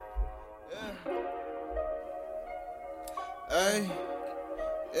Ay,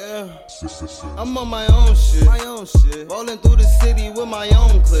 yeah. I'm on my own shit. Rolling through the city with my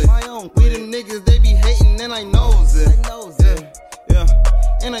own clique. We the niggas, they be hating and I knows it. Yeah,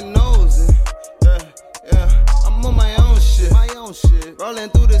 and I knows it. Yeah. I'm on my own shit. Rolling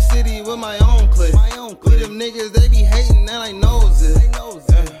through the city with my own clique. We them niggas, they be hating and I knows it.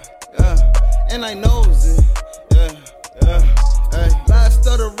 Yeah, and I knows it. Yeah. Ay, last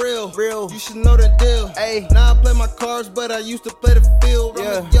of the real, you should know the deal. Ay, now I play my cards, but I used to play the field.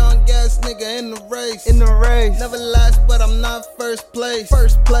 I'm a young ass nigga in the race. Never last, but I'm not first place.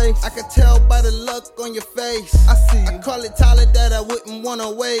 I can tell by the look on your face. I call it talent that I wouldn't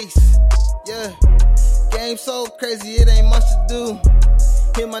wanna waste. Yeah, game so crazy, it ain't much to do.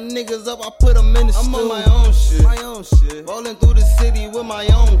 Hit my niggas up, I put them in the stew. I'm on my own shit. Rolling through the city with my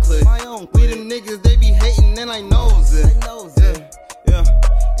own clique. We them niggas, they be hating and I knows it. Yeah,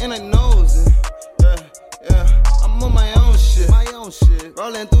 and I knows it. Yeah. I'm on my own shit.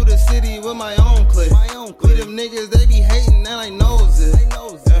 Rolling through the city with my own clique. We them niggas, they be hating and I knows it.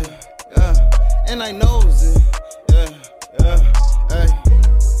 Yeah, and I knows it.